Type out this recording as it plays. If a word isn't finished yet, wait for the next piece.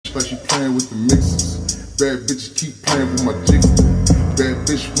like she playing with the mixers. Bad bitches keep playing with my jigster. Bad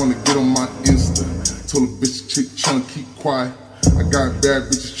bitch wanna get on my Insta. Told a bitch chick tryna keep quiet. I got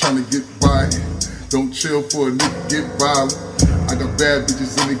bad bitches tryna get by. Don't chill for a nigga get violent. I got bad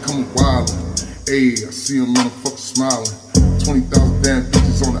bitches and they coming wildin'. Ayy, I see them motherfuckers smiling. 20,000 damn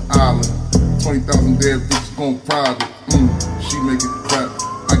bitches on the island. 20,000 damn bitches gon' private. She make it clap.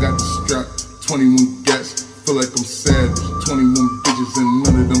 I got the strap. 21